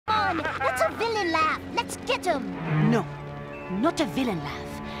on! That's a villain laugh! Let's get him! No, not a villain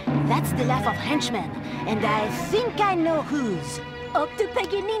laugh. That's the laugh of henchmen, and I think I know whose. Octo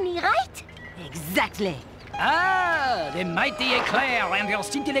Paganini, right? Exactly. Ah, the mighty Eclair and your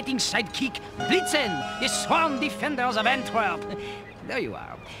scintillating sidekick, Blitzen, the sworn defenders of Antwerp. There you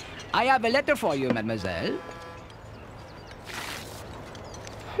are. I have a letter for you, mademoiselle.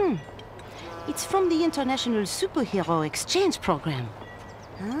 It's from the International Superhero Exchange Program.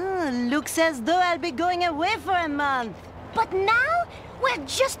 Looks as though I'll be going away for a month. But now, we're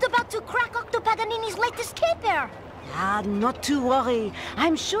just about to crack Octo Paganini's latest caper. Not to worry.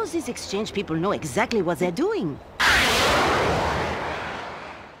 I'm sure these exchange people know exactly what they're doing.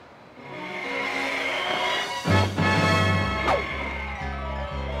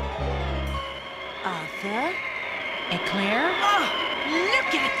 Arthur? Eclair? Oh,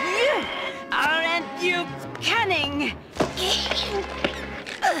 look at you! Aren't you cunning?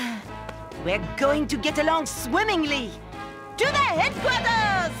 We're going to get along swimmingly. To the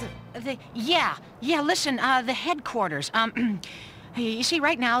headquarters! Yeah, listen, the headquarters. You see,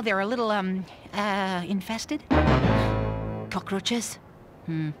 right now, they're a little, infested. Cockroaches?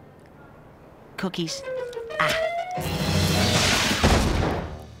 Cookies.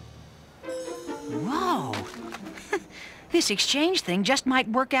 Whoa! This exchange thing just might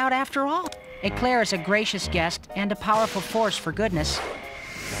work out after all. Eclair is a gracious guest and a powerful force for goodness.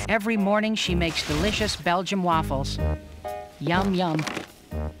 Every morning, she makes delicious Belgium waffles. Yum, yum.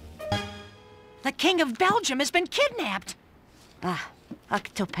 The King of Belgium has been kidnapped!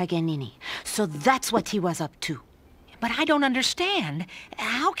 Octo Paganini. So that's what he was up to. But I don't understand.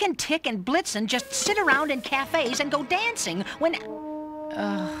 How can Tick and Blitzen just sit around in cafes and go dancing when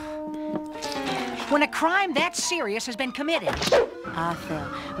a crime that serious has been committed? Arthur,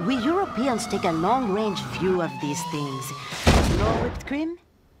 we Europeans take a long-range view of these things. More whipped cream?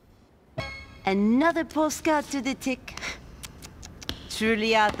 Another postcard to the Tick.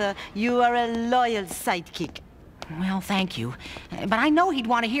 Truly, Arthur, you are a loyal sidekick. Well, thank you. But I know he'd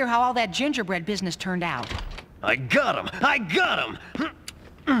want to hear how all that gingerbread business turned out. I got him! I got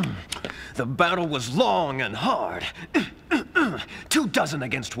him! The battle was long and hard. 24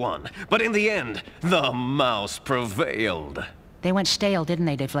 against 1. But in the end, the mouse prevailed. They went stale, didn't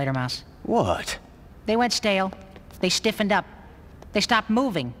they, Fledermaus? What? They went stale. They stiffened up. They stopped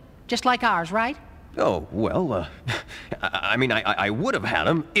moving. Just like ours, right? Oh, well, I mean, I would have had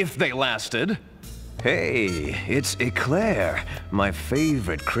them if they lasted. Hey, it's Eclair, my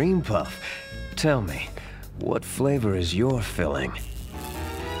favorite cream puff. Tell me, what flavor is your filling?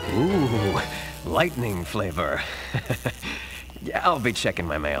 Ooh, lightning flavor. Yeah, I'll be checking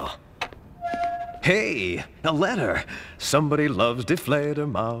my mail. Hey, a letter. Somebody loves die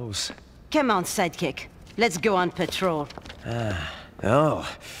Fledermaus. Come on, sidekick. Let's go on patrol. Oh,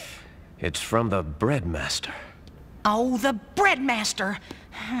 it's from the Breadmaster. Oh, the Breadmaster!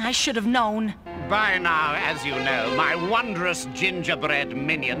 I should have known. By now, as you know, my wondrous gingerbread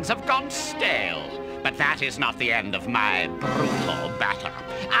minions have gone stale. But that is not the end of my brutal batter.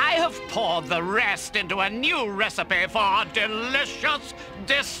 I have poured the rest into a new recipe for delicious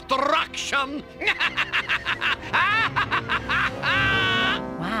destruction.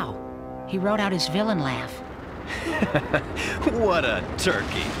 Wow. He wrote out his villain laugh. What a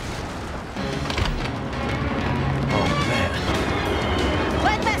turkey. Oh, man.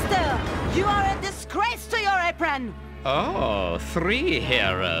 Breadmaster! You are a disgrace to your apron! Oh, 3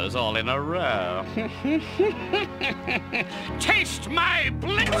 heroes all in a row. Taste my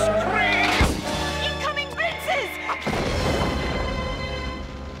blitzkrieg! Incoming blitzes!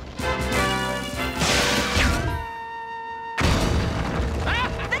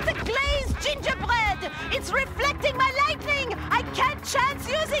 That's a glazed gingerbread! It's reflecting my lightning! I can't chance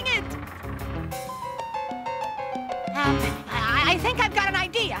using it! I think I've got an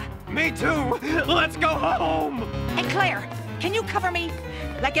idea. Me too! Let's go home! Eclair, can you cover me?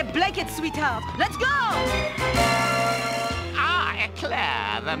 Like a blanket, sweetheart. Let's go! Ah,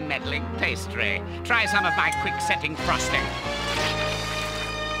 Eclair, the meddling pastry. Try some of my quick-setting frosting.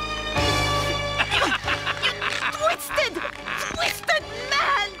 Twisted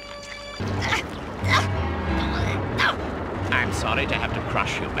man! I'm sorry to have to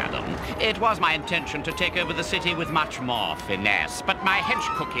crush you, madam. It was my intention to take over the city with much more finesse, but my hench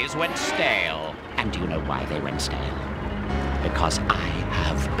cookies went stale. And do you know why they went stale? Because I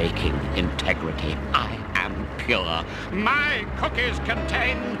have baking integrity. I am pure. My cookies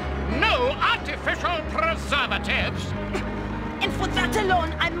contain no artificial preservatives. And for that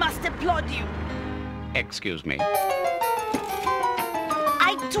alone, I must applaud you. Excuse me.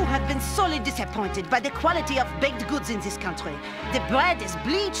 I too have been sorely disappointed by the quality of baked goods in this country. The bread is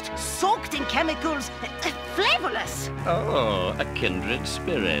bleached, soaked in chemicals, flavorless. Oh, a kindred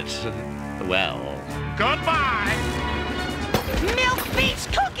spirit. Well, goodbye! Milk beats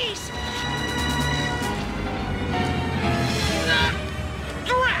cookies!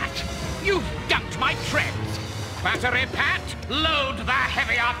 Drat! You've dumped my treads! Battery Pat, load the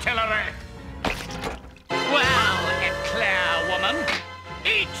heavy artillery! Well, Eclair, woman,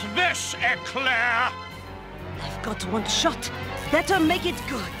 eat this, Eclair! I've got one shot. Better make it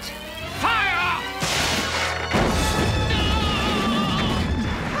good. Fire!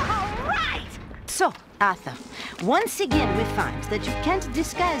 All right! So, Arthur, once again we find that you can't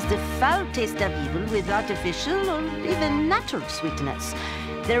disguise the foul taste of evil with artificial or even natural sweetness.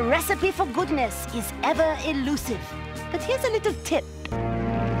 The recipe for goodness is ever elusive. But here's a little tip.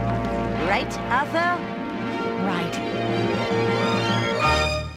 Right, Arthur? Right.